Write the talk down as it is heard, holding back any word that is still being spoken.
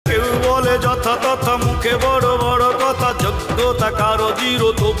বলে যথা তথা মুখে বড় বড় কথা যোগ্যতা কারো জিরো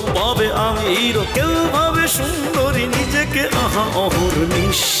তবু ভাবে আমি হিরো কেউ ভাবে সুন্দরী নিজেকে আহা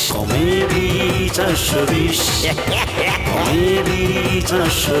অহর্নিশ কমেডি 420 কমেডি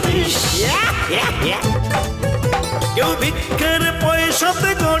 420 কেউ ভিক্ষের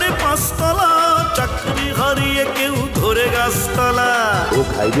পয়সাতে গড়ে 5 তলা চাকরি হারিয়ে কেউ ধরে গাছতলা ও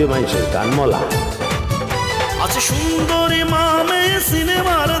খাইবে মানুষের কানমলা আছে সুন্দরী মামে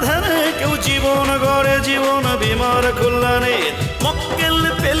সিনেমার ধ্যানে কেউ জীবন গড়ে জীবন বিমার কল্যাণে মক্কেল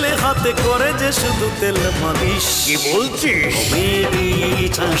পেলে হাতে করে যে শুধু তেল মালিশ কি বলছিস কমেডি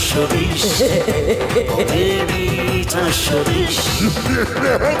 420 কমেডি 420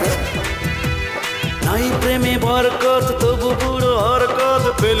 নাই প্রেমে বরকত তবু বুড়ো হরকত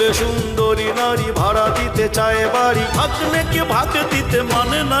পেলে সুন্দরী নারী ভাড়া দিতে চায় বাড়ি ভাগ্নেকে ভাগ দিতে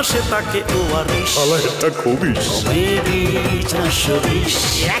মানে না সে তাকে ওয়ারিশ এটা খুবই কমেডি 420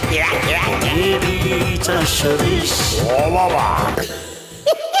 কমেডি 420 ও বাবা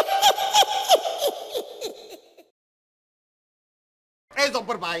এই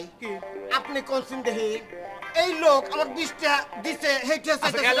জব্বর ভাই আপনি কোন সিন দেখি এই লোক আমার 20টা দিতে হেটে আছে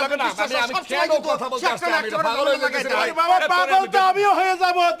আমি কেন কথা বলতে আসছি আমি পাগল হয়ে গেছি ভাই বাবা পাগল তো আমিও হয়ে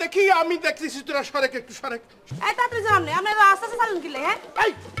যাব দেখি আমি দেখতেছি তোরা সরেক একটু সরেক এই তাড়াতাড়ি যাও না আমরা রাস্তা চালুন কিলে হ্যাঁ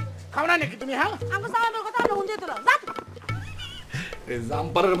এই খাওনা নাকি তুমি হ্যাঁ আমরা সামানের কথা আমরা হুঁজে তোলা যা এই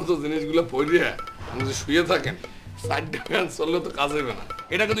জাম্পারের মতো জিনিসগুলো পড়িয়ে আপনি যে শুয়ে থাকেন সাইড ফ্যান চললে তো কাজ হবে না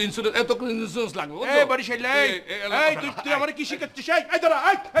এটা কিন্তু ইন্স্যুরেন্স এত ইন্স্যুরেন্স লাগবে এই বড়ি শাইলে এই তুই আমারে কি শিখাচ্ছিস এই দাঁড়া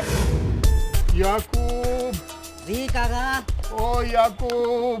এই ইয়াকুব জি কাকা ও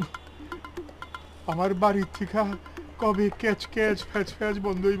ইয়াকুব আমার বাড়ি থেকে কবে ক্যাচ ক্যাচ ফ্যাচ ফ্যাচ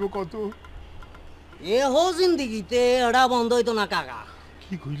বন্ধ হইব কত এ হো জিন্দিগিতে এড়া বন্ধ হইতো না কাকা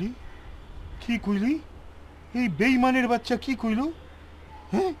কি কইলি এই বেঈমানের বাচ্চা কি কইলো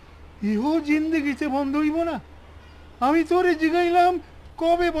হ্যাঁ ইহো জিন্দিগিতে বন্ধ হইব না আমি তোরে জিগাইলাম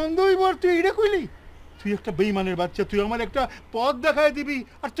কবে বন্ধ হইব আর তুই এটা কইলি তুই একটা বেঈমানের বাচ্চা তুই আমার একটা পথ দেখায় দিবি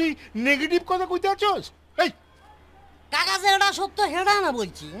আর তুই নেগেটিভ কথা কইতে আছস এই কাকা যে এটা সত্য হেডা না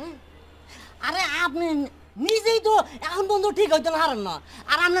বলছি আরে আপনি নিজেই তো এখন বন্ধু ঠিক হইতো না হারেন না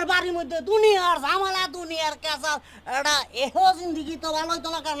আর আপনার বাড়ির মধ্যে দুনিয়ার ঝামেলা দুনিয়ার কাঁচা এটা এহো জিন্দিগি তো ভালো হইতো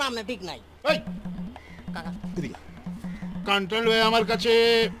না কারণ আপনি ঠিক নাই এই কাকা এদিকে কানটা লয়ে আমার কাছে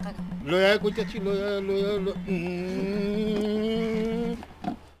লয়া কইতাছি লয়া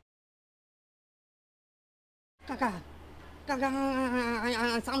কাকা কাকা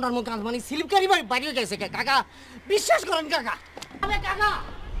সামরার মুখ মানে স্লিপকারি বাড়ি গেছে কাকা বিশ্বাস করেন কাকা আরে কাকা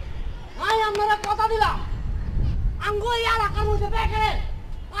আই আমরা কথা দিলাম আঙ্গো ইয়ার আকার মধ্যে দেখে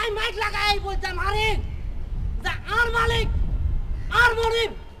আই মাইক লাগাই বলতাম আরে যা আর মালিক আর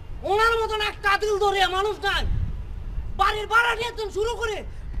মরিব ওনার মতন একটা দিল ধরে মানুষ নাই বাড়ির ভাড়া দিয়ে তুমি শুরু করে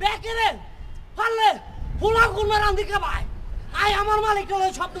বেকেরে পারলে ফুলা কুলমা রান্ধি খাবাই আই আমার মালিক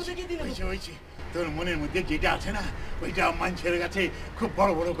শব্দ শিখিয়ে দিল হয়েছে তোর মনের মধ্যে যেটা আছে না ওইটা মানুষের কাছে খুব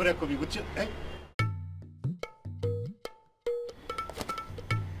বড় বড় করে কবি বুঝছো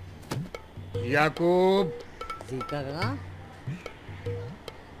ইয়াকুব জি কাকা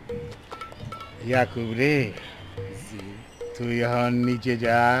ইয়াকুব রে তুই এখন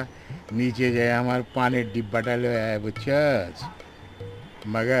নিচে যা আমার পানের ডিব্বাটা লয়ে আয় বুঝছস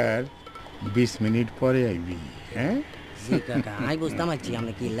মগর 20 মিনিট পরে আইবি হ্যাঁ জি কাকা আই বুঝতাম আছি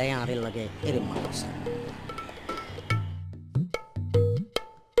আমরা কি লাই আরে লাগে এর মানুষ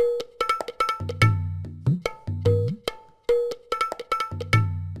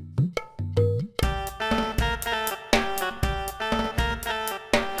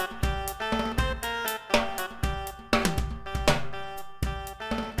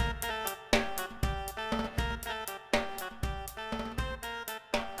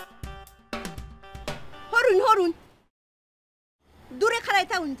হরুন দূরে খাড়াই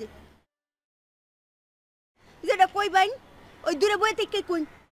থাকুন যেটা কই বাইন ওই দূরে বই থেকে কই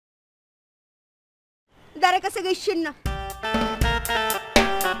দাঁড়ে কাছে গেছেন না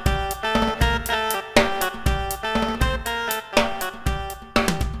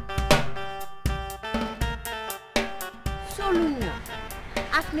চলুন না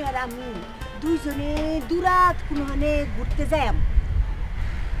আপনি আর আমি দুইজনে দূরাত কোনখানে ঘুরতে যাই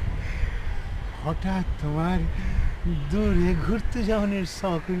হঠাৎ তোমার দূরে ঘুরতে যাওয়ার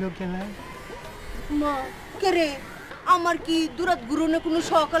শখ হইল কেন মা কে আমার কি দূরাত ঘুরনে কোনো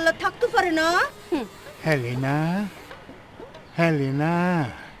শখ আল্লাহ থাকতে পারে না হেলেনা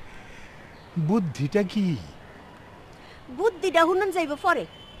বুদ্ধিটা কি বুদ্ধিটা হুনন যাইব পরে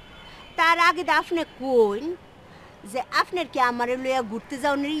তার আগে তো আপনি কইন যে আপনার কি আমারে লইয়া ঘুরতে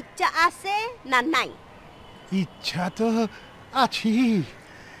যাওয়ার ইচ্ছা আছে না নাই ইচ্ছা তো আছে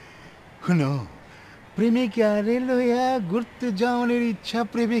শুনো প্রেমিকারে লইয়া ঘুরতে যাওয়ার ইচ্ছা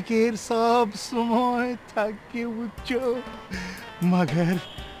প্রেমিকের সব সময় থাকে উচ্চ মাগার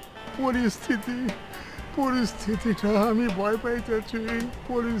পরিস্থিতিটা আমি ভয় পাইতেছি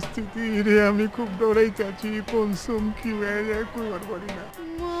পরিস্থিতি রে আমি খুব ডরাইতেছি কোন সুম কি হয়ে যায় কইবার পারি না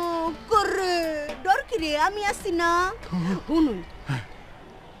করে ডর কি রে আমি আছি না শুনুন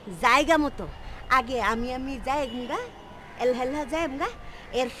জায়গা মতো আগে আমি যাইগা এলহেলা যাইগা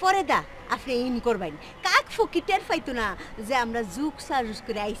এরপরে দা আপনি ইন করবেন কাক ফকি টের পাইতো না যে আমরা জুক সাজুস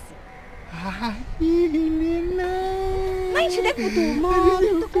করে আইছি মাইছে দেখো তো মন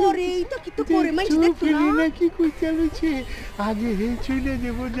তো করে তো কি তো করে মাইছে দেখো না কি কই চলেছে আগে হে চলে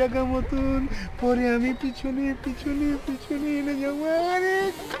যাব জায়গা মতন পরে আমি পিছনে এনে যাব আরে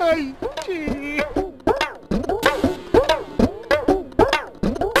খাইছি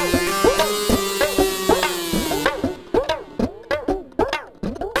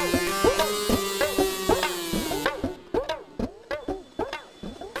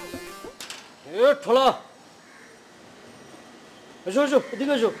ঠোলা এসো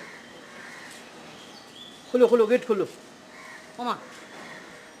এদিকে এসো খোলো গেট খোলো ওমা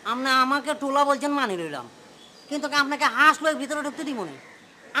আপনি আমাকে টোলা বলছেন মানি রইলাম কিন্তু আপনাকে হাঁস লয়ে ভিতরে ঢুকতে দিব না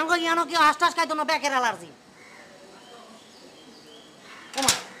আমাকে ইয়ানো কেউ হাঁস টাস খাইতো না ব্যাকের অ্যালার্জি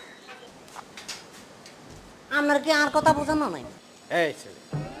ওমা আপনার কি আর কথা বোঝেন না নাই এই ছেলে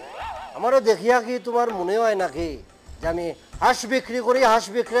আমারও দেখিয়া কি তোমার মনে হয় নাকি যে আমি হাঁস বিক্রি করি হাঁস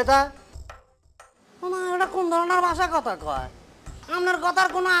বিক্রেতা ওমা এটা কোন ধরনের ভাষা কথা কয় আপনার কথার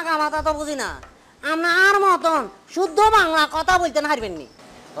কোনো আগা মাথা তো বুঝি না আপনার মতন শুদ্ধ বাংলা কথা বলতে হারবেন নি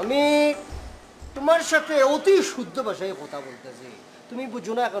আমি তোমার সাথে অতি শুদ্ধ ভাষায় কথা বলতেছি তুমি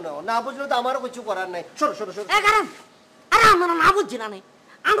বুঝো না কেন না বুঝলে তো আমারও কিছু করার নাই সরো কারণ আরে আমরা না বুঝছি না নেই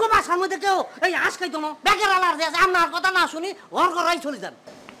আঙ্গো বাসার মধ্যে কেউ এই হাঁস খাইতো না ব্যাকের অ্যালার্জি আছে আপনার কথা না শুনি ওর করাই চলে যান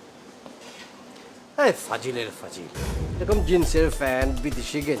এই ফাজিলের ফাজিল এরকম জিন্সের প্যান্ট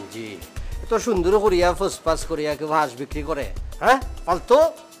বিদেশি গেঞ্জি এত সুন্দর করিয়া ফুসফাস করিয়া কেউ হাঁস বিক্রি করে হ্যাঁ ফালতু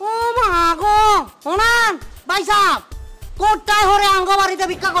ও মা গো শোনান ভাই সাহেব কোটটাই হরে আঙ্গো বাড়িতে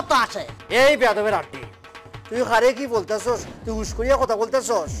ভিক্ষা করতে আসে এই বেয়াদবের আড্ডি তুই হারে কি বলতেছস তুই হুশ করিয়া কথা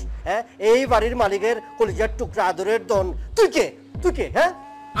বলতেছস হ্যাঁ এই বাড়ির মালিকের কলিজার টুকরা আদরের দন তুই কে হ্যাঁ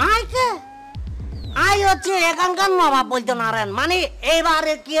আই হচ্ছে এখানকার নবাব বলতে নারেন মানে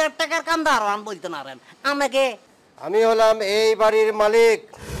এইবারে কি টাকার কাম দারোয়ান বলতে নারেন আমাকে আমি হলাম এই বাড়ির মালিক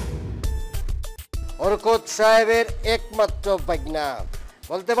বরকত সাহেবের একমাত্র ভাগনা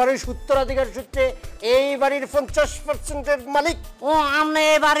বলতে পারি উত্তরাধিকার সূত্রে এই বাড়ির 50%-এর মালিক ও আপনি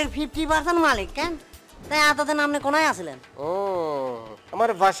এই বাড়ির 50% মালিক কেন তাই এতদিন আপনি কোনায় আসলেন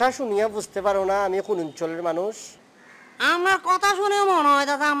আমার ভাষা শুনিয়া বুঝতে পারো না আমি কোন অঞ্চলের মানুষ আমার কথা শুনে মনে হয়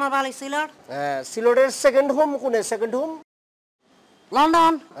দাদা আমার বাড়ি সিলেট সিলেটের সেকেন্ড হোম কোনে সেকেন্ড হোম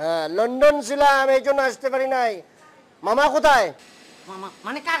লন্ডন লন্ডন ছিলাম এই জন্য আসতে পারি নাই মামা কোথায় মামা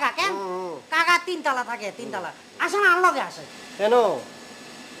মানে কাকা কেন কাকা 3 তলা থাকে 3 তলা আসেন আর লগে আসে কেন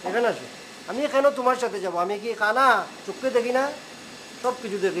এখানে আসো আমি কেন তোমার সাথে যাব আমি কি কানা চোখে দেখি না সব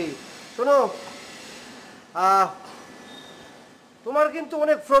কিছু দেখি শোনো তোমার কিন্তু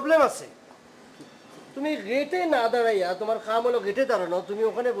অনেক প্রবলেম আছে তুমি গেটে না দাঁড়াইয়া তোমার কাম হলো গেটে দাঁড়ানো তুমি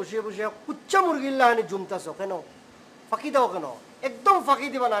ওখানে বসিয়ে বসিয়ে কুচ্চা মুরগির লাহানি জুমতাছো কেন ফাঁকি দাও কেন একদম ফাঁকি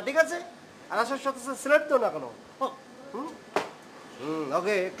দিবা না ঠিক আছে আর আসার সাথে সাথে সিলেক্ট দাও না কেন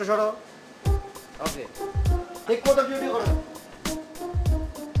ওকে একটু সরো ওকে ঠিক মতো ডিউটি করো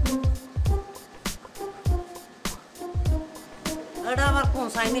এটা আবার কোন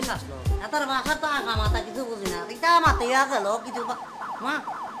সাইনিস আসলো এটার ভাষা তো আগা মাথা কিছু বুঝি না এটা মাথায় গেল কিছু মা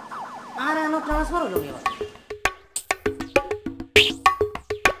আর এনো ট্রান্সফার হলো এবার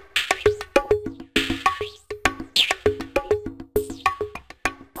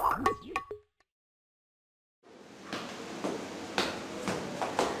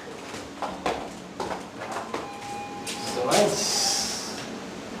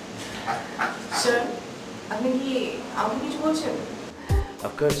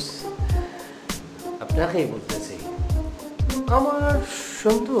আপনাকেই বলতেছি আমার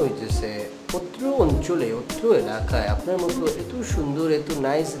সন্দেহ হইতেছে অত্র অঞ্চলে অত্র এলাকায় আপনার মতো এত সুন্দর এত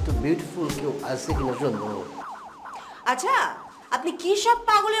নাইস এত বিউটিফুল কেউ আছে কিনা সন্দেহ। আচ্ছা আপনি কি সব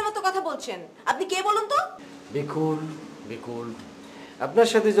পাগলের মতো কথা বলছেন আপনি কে বলুন তো বিকুল আপনার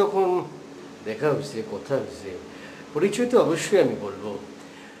সাথে যখন দেখা হয়েছে কথা হয়েছে পরিচয় তো অবশ্যই আমি বলবো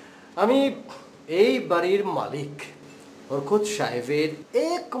আমি এই বাড়ির মালিক বরকত সাহেবের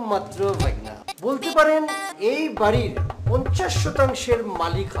একমাত্র ভাগনা বলতে পারেন এই বাড়ির 50%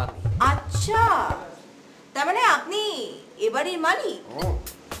 মালিক আমি। আচ্ছা তার মানে আপনি এ বাড়ির মালিক?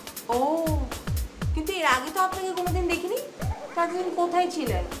 ও কিন্তু এর আগে তো আপনাকে কোনোদিন দেখিনি। তখন কোথায়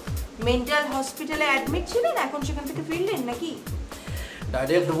ছিলেন? মেন্টাল হসপিটালে অ্যাডমিট ছিলেন, এখন সেখান থেকে ফিরলেন নাকি?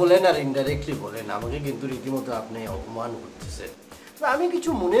 ডাইরেক্ট বলেন আর ইনডাইরেক্টলি বলেন, আমাকে কিন্তু রীতিমতো আপনি অপমান করতেছেন। আমি কিছু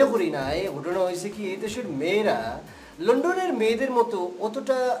মনে করি না। এই ঘটনা হয়েছে কি, এই দেশের মেয়েরা লন্ডনের মেয়েদের মতো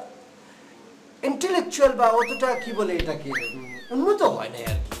অতটা ইন্টেলেকচুয়াল বা অতটা কি বলে এটাকে উন্নত হয় না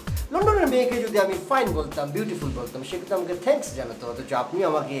আর কি। লন্ডনের মেয়েকে যদি আমি ফাইন বলতাম, বিউটিফুল বলতাম, সেক্ষেত্রে আমাকে থ্যাঙ্কস জানাতো, অথচ আপনি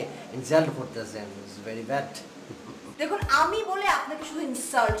আমাকে ইনসাল্ট করতেছেন। It's very bad. দেখুন, আমি বলে আপনাকে শুধু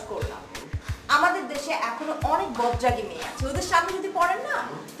ইনসাল্ট করলাম। আমাদের দেশে এখনো অনেক বজ্জাগী মেয়ে আছে, ওদের সামনে যদি পড়েন না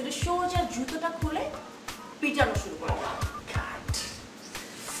তাহলে সোজা জুতোটা খুলে পিটানো শুরু করে দেন।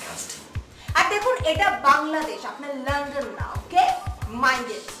 আর দেখুন, এটা বাংলাদেশ, আপনার লন্ডন না, ওকে? Mind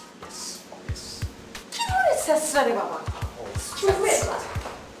it. কি ধরনের ছেসরা রে বাবা, স্টুপিড।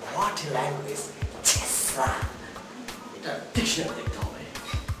 What language, ছেসরা। এটা ডিকশনারি দেখতে হবে।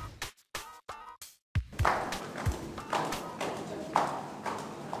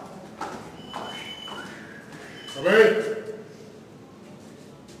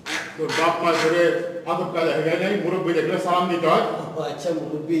 তোর বাপ মা ধরে আদব কাজে হয়ে যায়, মুরব্বী দেখলে সালাম দিতে হয়। আচ্ছা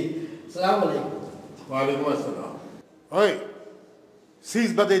মুরব্বী, সালাম আলাইকুম। ওয়ালাইকুম আসসালাম। ওই সিজ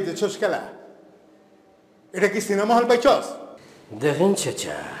বাদে দিচ্ছস খেলা, এটা কি সিনেমা হল পাইছস? দেখেন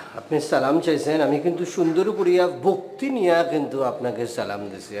চাচা, আপনি সালাম চাইছেন, আমি কিন্তু সুন্দর করিয়া ভক্তি নিয়ে কিন্তু আপনাকে সালাম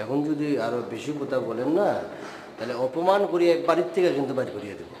দিছি। এখন যদি আরো বেশি কথা বলেন না, তাহলে অপমান করিয়া বাড়ির থেকে কিন্তু বাইর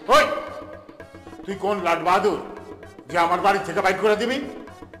করিয়ে দেবো। ওই তুই কোন লাট বাহাদুর যে আমার বাড়ি থেকে বাইর করে দিবি?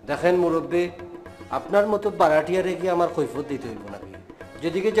 দেখেন মুরব্বী, আপনার মতো বারাটিয়া রেখে আমার কৈফত দিতে হইব নাকি?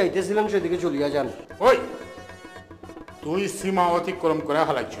 যেদিকে যাইতেছিলেন সেদিকে চলিয়া যান। ওই তুই সীমা অতিক্রম করে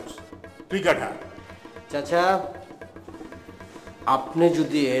হালাইছস, তুই গাধা। চাচা, আপনি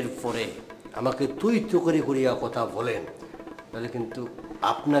যদি এর পরে আমাকে তুই তো করে করিয়া কথা বলেন, তাহলে কিন্তু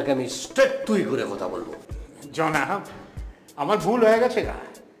আপনাকে আমি স্ট্রেট তুই করে কথা বলবো। জনাব, আমার ভুল হয়ে গেছে গা।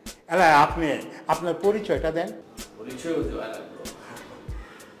 এলা আপনি আপনার পরিচয়টা দেন। পরিচয় দেওয়া লাগলো।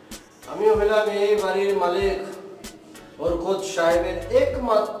 আমি হলাম এই বাড়ির মালিক বরকত সাহেবের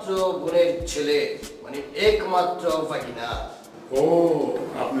একমাত্র বোনের ছেলে, মানে একমাত্র ভাগিনা। ও,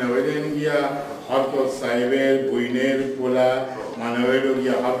 আপনি ওইদিন গিয়া হরকত সাহেবের বইনের পোলা, মানে ওইটা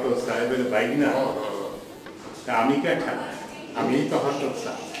গিয়া হরকত সাহেবের ভাগিনা। তা আমি কেঠা? আমি তো হরকত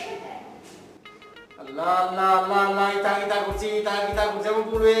সাহেব। আল্লাহ আল্লাহ আল্লাহ আল্লাহ, ইতা করছি আমার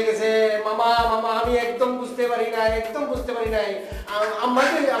ভুল হয়ে গেছে। মামা মামা, আমি একদম বুঝতে পারি নাই, একদম বুঝতে পারি নাই।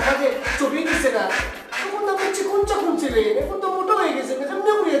 আমাকে ছবি দিচ্ছে না, এখন তো বলছি কোন চাকুন ছিলেন, এখন তো মোটো হয়ে গেছে,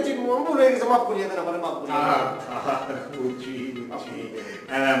 কেমনে করিয়াছি, ভুল হয়ে গেছে, মাফ করিয়া দেন, আমার মাফ করিয়া দেন। বুঝছি বুঝছি,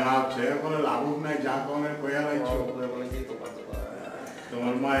 মাপ ছেড়ে কোনো লাভুক নাই, যা কনের কয়া লাইছো।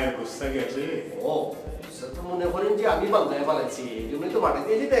 তোমার মায়ের গুস্সা গেছে। ও তো মনে করেন যে আমি বাংলায় পালাইছি, এই জন্যই তো মাটি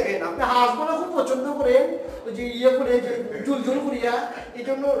দিয়ে দেখেন। আপনি হাঁস বলে খুব পছন্দ করেন, ওই যে ইয়ে করে জুল জুল করিয়া, এই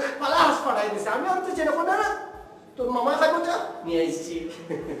জন্য পালা হাঁস পাঠাই দিছে। আমি হচ্ছে যেরকম না, তোর মামা খাবো যা নিয়ে আসছি।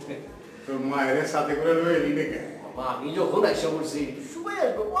 তোর মায়ের সাথে করে লয়ে এলি দেখে। বাবা, আমি যখন এসে বলছি সবাই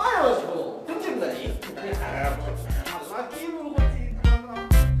আসবো, কয় আসবো, টেনশন নাই। আল্লাহ কি বলবো।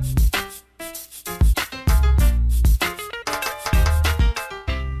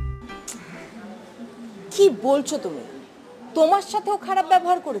 কি বলছো তুমি? তোমার সাথেও খারাপ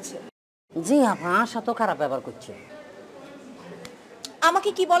ব্যবহার করেছে? জি, আপনার সাথেও খারাপ ব্যবহার করছে। আমাকে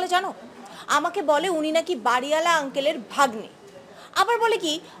কি বলে জানো? আমাকে বলে উনি নাকি বাড়িওয়ালা আঙ্কেলের ভাগ্নে, আবার বলে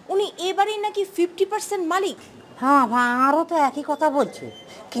কি উনি এ বাড়ির নাকি 50% মালিক। হ্যাঁ আপা, আরও তো একই কথা বলছে,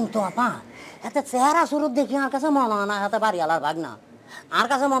 কিন্তু আপা এত চেহারা স্বরূপ দেখি আমার কাছে মনে হয় না এত বাড়িওয়ালার ভাগ না, আর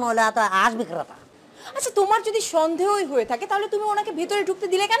কাছে মনে হলে এত আস বিক্রেতা। আচ্ছা, তোমার যদি সন্দেহই হয়ে থাকে তাহলে তুমি ওনাকে ভেতরে ঢুকতে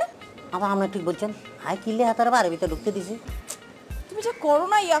দিলে কেন? আপা আপনি ঠিক বলছেন, হাই কিলে হাতের বাড়ির ভিতরে ঢুকতে দিছি। তুমি যা করো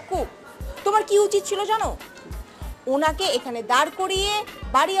না ইয়াকুব, তোমার কি উচিত ছিল জানো? ওনাকে এখানে দাঁড় করিয়ে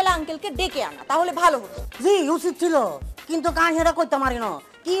বাড়িওয়ালা আঙ্কেলকে ডেকে আনা, তাহলে ভালো হতো। জি উচিত ছিল, কিন্তু কাজ সেটা করতে পারি না।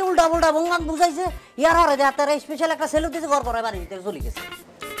 কি উল্টা উল্টা বঙ্গান বুঝাইছে, ইয়ার হরে যে তারা স্পেশাল একটা সেলুট দিয়েছে, ঘর করে বাড়ির ভিতরে চলে গেছে।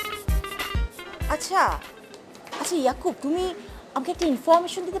 আচ্ছা আচ্ছা ইয়াকুব, তুমি আমাকে একটা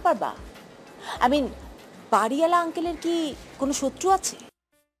ইনফরমেশন দিতে পারবা? আই মিন, বাড়িওয়ালা আঙ্কেলের কি কোনো শত্রু আছে?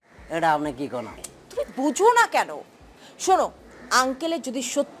 এটা আপনি কি কোন? তুমি বুঝো না কেন? শোনো, আঙ্কেলের যদি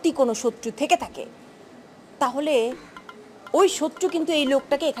সত্যি কোনো শত্রু থেকে থাকে, তাহলে ওই শত্রু কিন্তু এই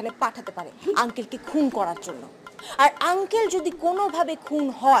লোকটাকে এখানে পাঠাতে পারে আঙ্কেলকে খুন করার জন্য। আর আঙ্কেল যদি কোনোভাবে খুন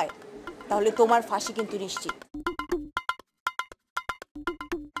হয়, তাহলে তোমার ফাঁসি কিন্তু নিশ্চিত।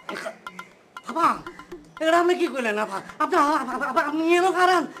 আপা এটা আপনি কি করলেন? আপা আপনি এনো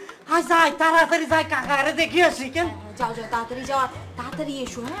কারণ আজ যাই, তাড়াতাড়ি যাই, কাকারে দেখি আসি। কেন? যাও যাও, তাড়াতাড়ি যাও, তাড়াতাড়ি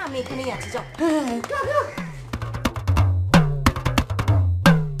এসো। হ্যাঁ, আমি এখানেই আছি, যাও।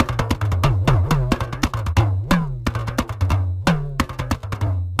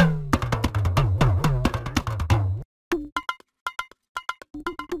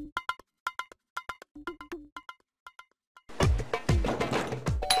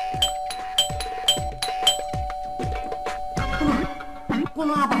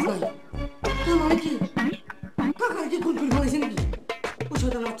 কোনো আওয়াজ নাই। তার মানে কি কাকার কি খুন করে ফেলেছে নাকি? ও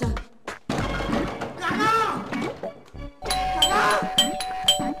শয়তান বাচ্চা। কাকা কাকা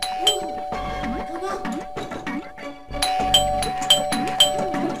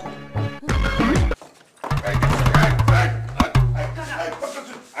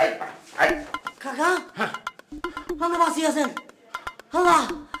কাকা আপনি বাঁচিয়ে আছেন। আল্লাহ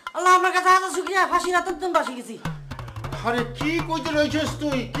আল্লাহ আপনার কাছে হাজার শুক্রিয়া। ফাঁসি রাতের জন্য বাঁচি গেছি। আরে কি কইতে লইছস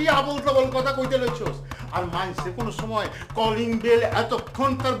তুই? কি আবল তাবল কথা কইতে লইছস? আর মানছে কোন সময় কলিং বেল এতক্ষণ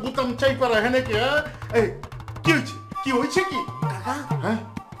তার বুতাম চাই পারা হ্যাঁ নাকি? এই কি হইছে? কি হইছে কি? কাকা হ্যাঁ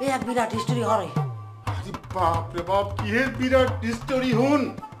এই এক বিরাট হিস্টোরি হরে। আরে বাপ রে বাপ, কি এর বিরাট হিস্টোরি হুন।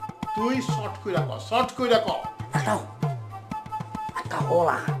 তুই শর্ট কইরা ক, শর্ট কইরা ক। একটা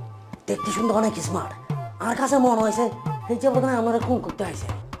ওলা দেখতে সুন্দর অনেক স্মার্ট। আমার কাছে মনে হয়েছে এই যে বোধহয় আমরা খুন করতে হয়েছে।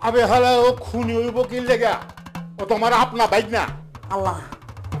 আবে হালা ও খুনি হইব কি লেগা? ও তোমার আপনা বাইক না। আল্লাহ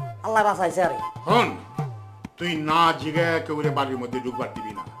আল্লাহ বাঁচাইছে আরে। হন তুই না জিগে কেউরে বাড়ির মধ্যে ঢুকবার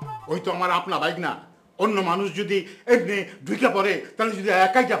দিবি না। ওই তো আমার আপনা বাইক না। অন্য মানুষ যদি এমনি ঢুকে পড়ে তাহলে যদি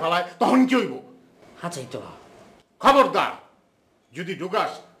একাইটা ফেলায় তখন কি হইব? আচ্ছা তো খবরদার যদি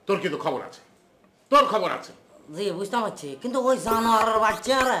ঢুকাস তোর কিন্তু খবর আছে, তোর খবর আছে। জি বুঝতে পারছি, কিন্তু ওই জানোয়ারের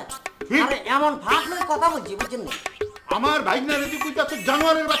বাচ্চা আরে এমন ফাঁক নয় কথা বলছি বুঝছেন না। আমার বাইক না রেডি কইতে আছে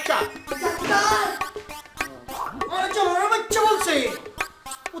জানোয়ারের বাচ্চা। আরে জানোয়ারের বাচ্চা বলছে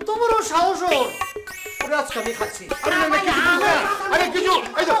ও তো বড় সাহস ওর। ওরে আজকে আমি খাচ্ছি। আরে কিছু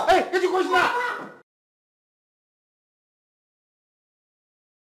এই তো এই কিছু কইস না।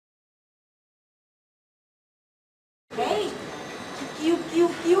 এই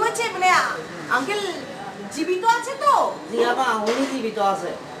কি হয়েছে মানে আঙ্কেল জীবিত আছে তো? জি বাবা উনি জীবিত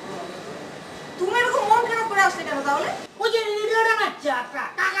আছে। তুমি এরকম মন খারাপ করে আসলে কেন তাহলে? ওই যে রেডিওটা মারছে একটা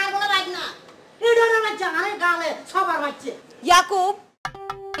কাকার বলে বাইক না, রেডিওটা মারছে আরে গালে সবার মারছে। ইয়াকুব,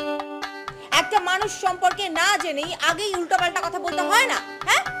 একটা মানুষ সম্পর্কে না জেনেই আগেই উল্টোপাল্টা কথা বলতে হয় না।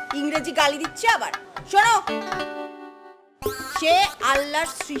 হ্যাঁ, ইংরেজি গালি দিচ্ছে আবার। শোনো, সে আল্লাহর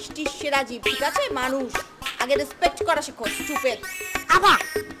সৃষ্টির সেরা জীব, ঠিক আছে? মানুষ আগে রেসপেক্ট করা শেখো। স্টুপিড আবা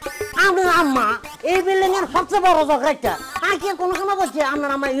আপনার আম্মা এই বিল্ডিং এর সবচেয়ে বড় জগাইটা আর কি কোনো সময় বলছে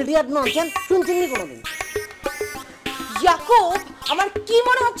আপনার আম্মা ইডিয়েট ননসেন শুনছেন নি কোনোদিন? ইয়াকুব, আমার কি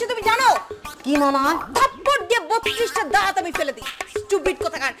মনে হচ্ছে তুমি জানো? কি মনে হয়? থাপ্পড় দিয়ে 32টা দাঁত আমি ফেলে দিই। স্টুপিড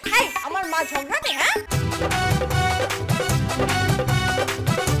কোথাকার। এই আমার মা ঝগড়াতে, হ্যাঁ?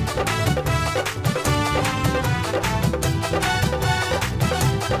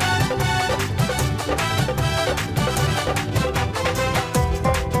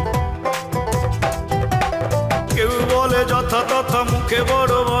 কেউ বলে যথা তথা মুখে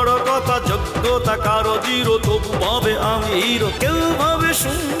বড় বড় কথা, যোগ্যতা কারো জিরো তবু ভাবে আমি হিরো। কেউ ভাবে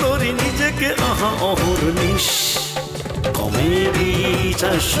সুন্দরী নিজেকে আহা অহর্নিশ। কমেডি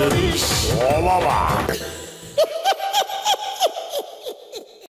 420। ও বাবা